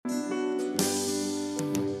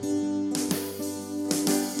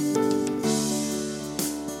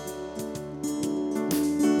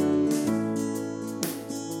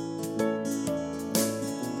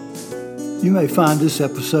You may find this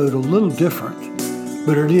episode a little different,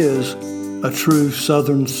 but it is a true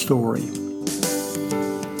Southern story.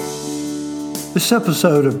 This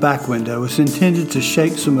episode of Back Window is intended to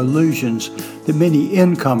shake some illusions that many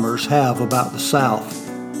incomers have about the South.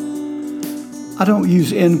 I don't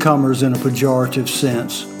use incomers in a pejorative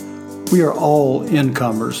sense. We are all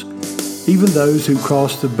incomers, even those who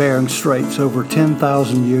crossed the Bering Straits over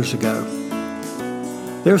 10,000 years ago.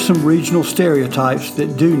 There are some regional stereotypes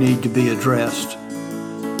that do need to be addressed.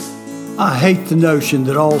 I hate the notion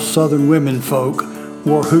that all Southern women folk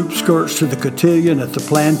wore hoop skirts to the cotillion at the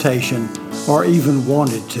plantation or even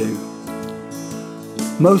wanted to.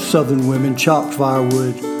 Most Southern women chopped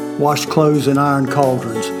firewood, washed clothes in iron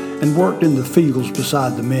cauldrons, and worked in the fields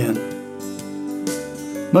beside the men.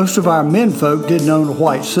 Most of our menfolk didn't own a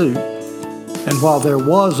white suit, and while there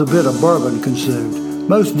was a bit of bourbon consumed,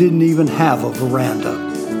 most didn't even have a veranda.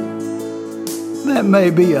 That may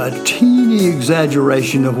be a teeny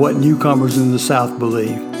exaggeration of what newcomers in the South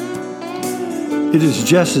believe. It is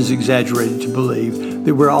just as exaggerated to believe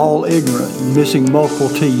that we're all ignorant and missing multiple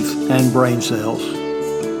teeth and brain cells.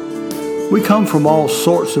 We come from all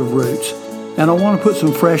sorts of roots, and I want to put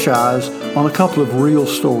some fresh eyes on a couple of real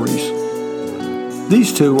stories.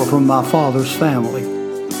 These two are from my father's family.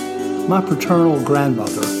 My paternal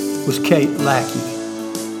grandmother was Kate Lackey.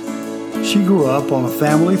 She grew up on a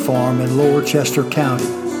family farm in Lower Chester County.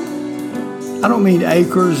 I don't mean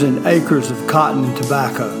acres and acres of cotton and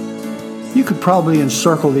tobacco. You could probably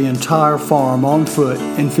encircle the entire farm on foot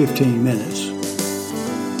in 15 minutes.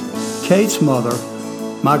 Kate's mother,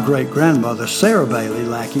 my great-grandmother, Sarah Bailey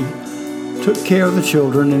Lackey, took care of the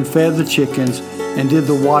children and fed the chickens and did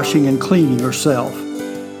the washing and cleaning herself.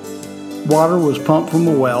 Water was pumped from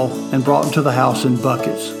a well and brought into the house in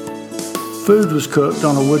buckets. Food was cooked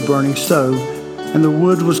on a wood-burning stove, and the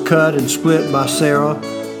wood was cut and split by Sarah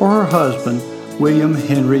or her husband, William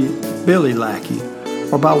Henry Billy Lackey,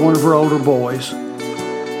 or by one of her older boys.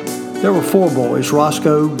 There were 4 boys,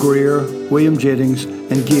 Roscoe, Greer, William Jennings,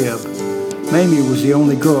 and Gibb. Mamie was the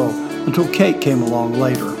only girl until Kate came along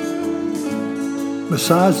later.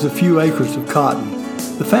 Besides the few acres of cotton,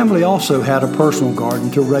 the family also had a personal garden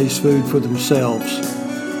to raise food for themselves.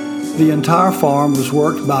 The entire farm was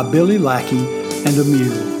worked by Billy Lackey and a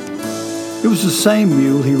mule. It was the same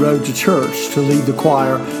mule he rode to church to lead the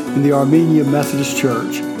choir in the Armenian Methodist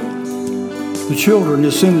Church. The children,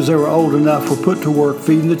 as soon as they were old enough, were put to work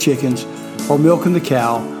feeding the chickens or milking the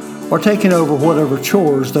cow or taking over whatever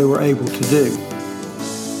chores they were able to do.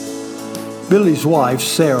 Billy's wife,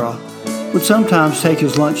 Sarah, would sometimes take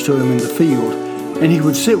his lunch to him in the field, and he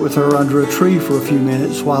would sit with her under a tree for a few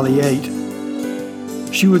minutes while he ate.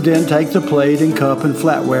 She would then take the plate and cup and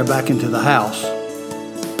flatware back into the house.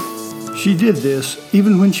 She did this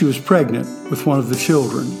even when she was pregnant with one of the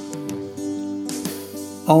children.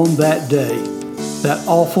 On that day, that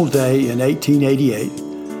awful day in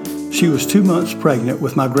 1888, she was 2 months pregnant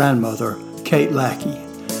with my grandmother, Kate Lackey,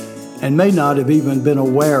 and may not have even been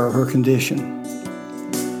aware of her condition.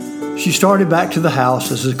 She started back to the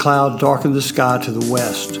house as the cloud darkened the sky to the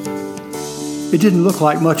west. It didn't look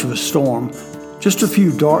like much of a storm, just a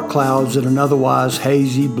few dark clouds in an otherwise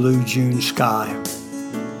hazy blue June sky.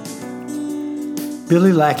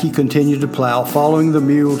 Billy Lackey continued to plow, following the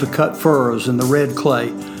mule to cut furrows in the red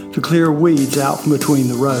clay to clear weeds out from between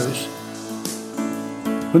the rows.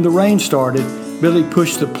 When the rain started, Billy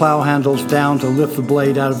pushed the plow handles down to lift the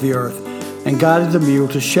blade out of the earth and guided the mule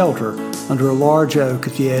to shelter under a large oak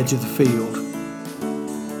at the edge of the field.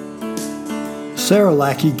 Sarah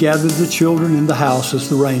Lackey gathered the children in the house as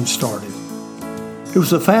the rain started. It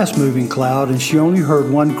was a fast-moving cloud, and she only heard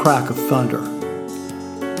one crack of thunder.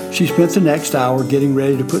 She spent the next hour getting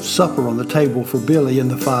ready to put supper on the table for Billy and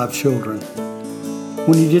the 5 children.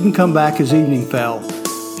 When he didn't come back as evening fell,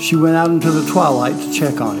 she went out into the twilight to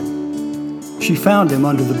check on him. She found him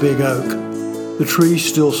under the big oak. The tree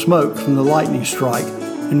still smoked from the lightning strike,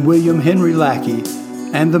 and William Henry Lackey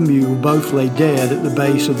and the mule both lay dead at the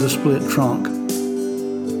base of the split trunk.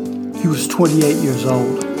 He was 28 years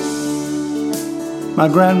old. My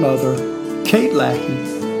grandmother, Kate Lackey,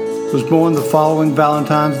 was born the following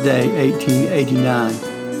Valentine's Day, 1889.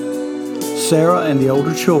 Sarah and the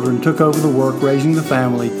older children took over the work raising the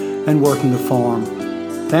family and working the farm.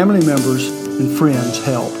 Family members and friends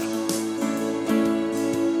helped.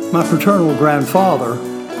 My paternal grandfather,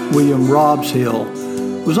 William Robbs Hill,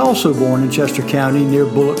 was also born in Chester County near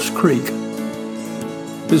Bullock's Creek.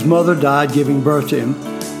 His mother died giving birth to him,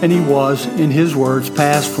 and he was, in his words,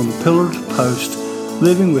 passed from pillar to post,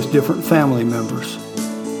 living with different family members.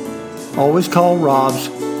 Always called Robbs,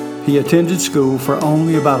 he attended school for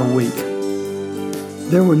only about a week.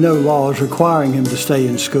 There were no laws requiring him to stay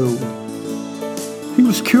in school. He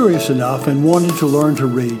was curious enough and wanted to learn to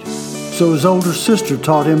read, so his older sister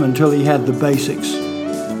taught him until he had the basics.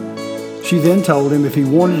 She then told him if he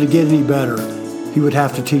wanted to get any better, he would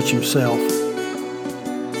have to teach himself.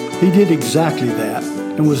 He did exactly that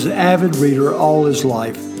and was an avid reader all his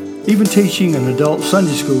life, even teaching an adult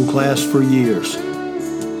Sunday school class for years.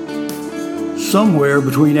 Somewhere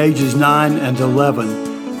between ages 9 and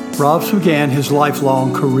 11, Robs began his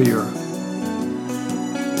lifelong career.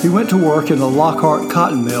 He went to work in a Lockhart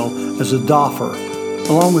cotton mill as a doffer,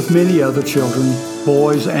 along with many other children,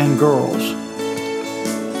 boys and girls.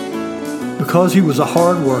 Because he was a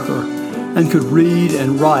hard worker and could read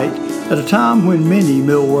and write at a time when many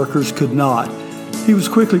mill workers could not, he was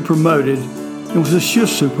quickly promoted and was a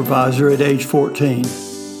shift supervisor at age 14.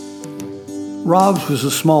 Robs was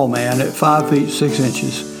a small man at 5 feet 6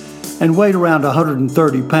 inches and weighed around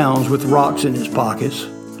 130 pounds with rocks in his pockets.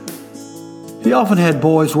 He often had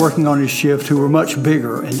boys working on his shift who were much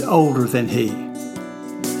bigger and older than he.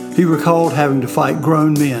 He recalled having to fight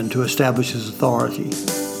grown men to establish his authority.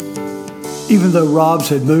 Even though Robs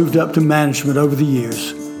had moved up to management over the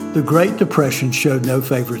years, the Great Depression showed no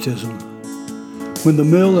favoritism. When the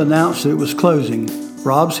mill announced that it was closing,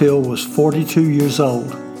 Robs Hill was 42 years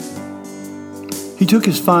old. He took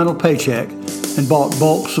his final paycheck and bought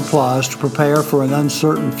bulk supplies to prepare for an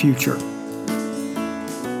uncertain future.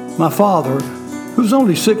 My father, who was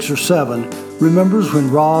only 6 or 7, remembers when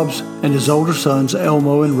Robs and his older sons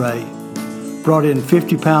Elmo and Ray brought in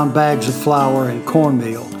 50-pound bags of flour and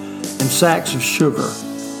cornmeal and sacks of sugar.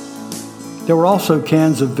 There were also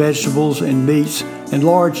cans of vegetables and meats and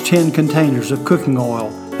large tin containers of cooking oil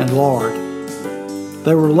and lard.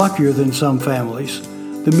 They were luckier than some families.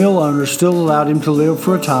 The mill owner still allowed him to live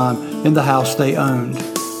for a time in the house they owned.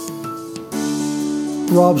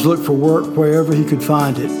 Robs looked for work wherever he could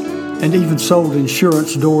find it, and even sold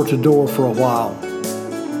insurance door to door for a while.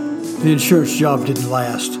 The insurance job didn't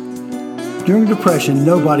last. During the Depression,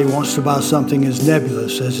 nobody wants to buy something as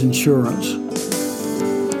nebulous as insurance.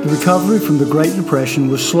 The recovery from the Great Depression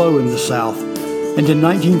was slow in the South, and in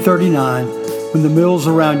 1939, when the mills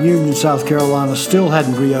around Union, South Carolina still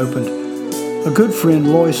hadn't reopened, a good friend,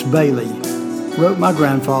 Lois Bailey, wrote my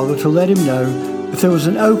grandfather to let him know if there was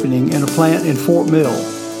an opening in a plant in Fort Mill.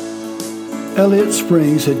 Elliott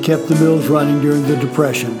Springs had kept the mills running during the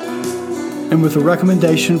Depression, and with a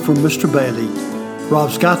recommendation from Mr. Bailey,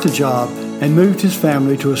 Robs got the job and moved his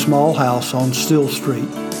family to a small house on Still Street.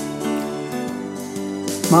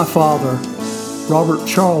 My father, Robert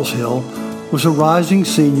Charles Hill, was a rising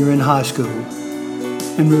senior in high school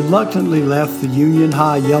and reluctantly left the Union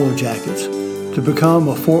High Yellow Jackets to become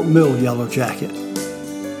a Fort Mill Yellow Jacket.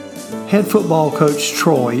 Head football coach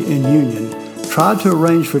Troy in Union tried to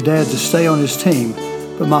arrange for Dad to stay on his team,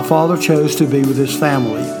 but my father chose to be with his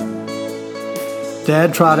family.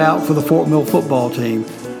 Dad tried out for the Fort Mill football team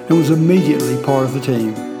and was immediately part of the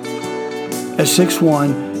team. At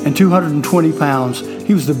 6'1" and 220 pounds,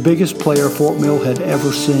 he was the biggest player Fort Mill had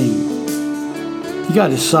ever seen. He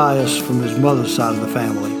got his size from his mother's side of the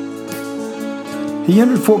family. He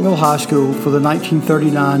entered Fort Mill High School for the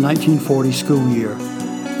 1939-1940 school year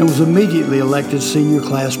and was immediately elected senior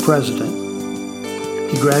class president.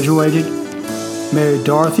 He graduated, married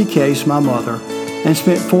Dorothy Case, my mother, and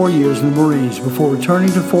spent 4 years in the Marines before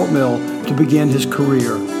returning to Fort Mill to begin his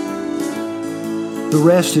career. The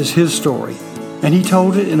rest is his story, and he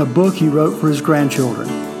told it in a book he wrote for his grandchildren.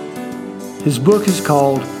 His book is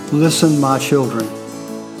called Listen, My Children,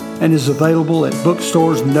 and is available at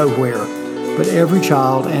bookstores nowhere, but every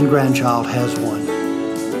child and grandchild has one.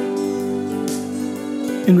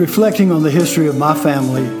 In reflecting on the history of my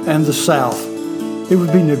family and the South, it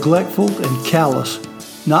would be neglectful and callous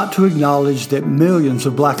not to acknowledge that millions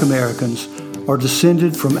of Black Americans are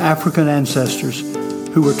descended from African ancestors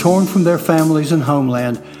who were torn from their families and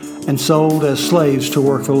homeland and sold as slaves to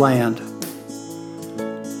work the land.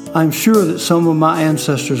 I am sure that some of my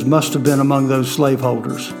ancestors must have been among those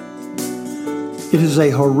slaveholders. It is a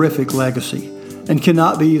horrific legacy and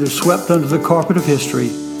cannot be either swept under the carpet of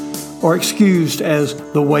history or excused as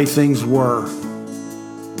the way things were.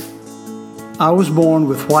 I was born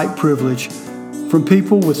with white privilege from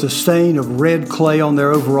people with the stain of red clay on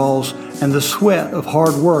their overalls and the sweat of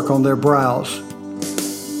hard work on their brows.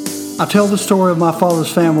 I tell the story of my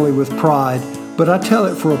father's family with pride, but I tell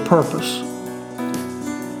it for a purpose.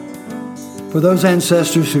 For those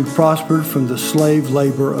ancestors who prospered from the slave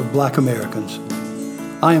labor of Black Americans,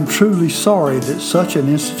 I am truly sorry that such an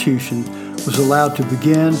institution was allowed to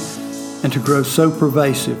begin and to grow so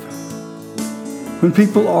pervasive. When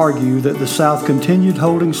people argue that the South continued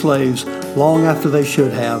holding slaves long after they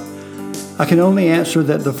should have, I can only answer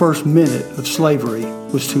that the first minute of slavery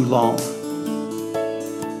was too long.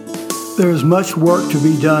 There is much work to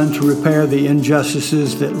be done to repair the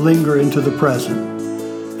injustices that linger into the present,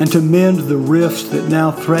 and to mend the rifts that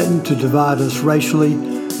now threaten to divide us racially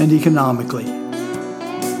and economically.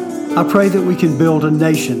 I pray that we can build a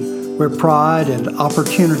nation where pride and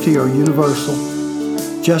opportunity are universal,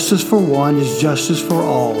 justice for one is justice for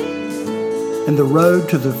all, and the road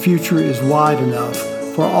to the future is wide enough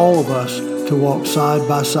for all of us to walk side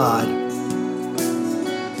by side.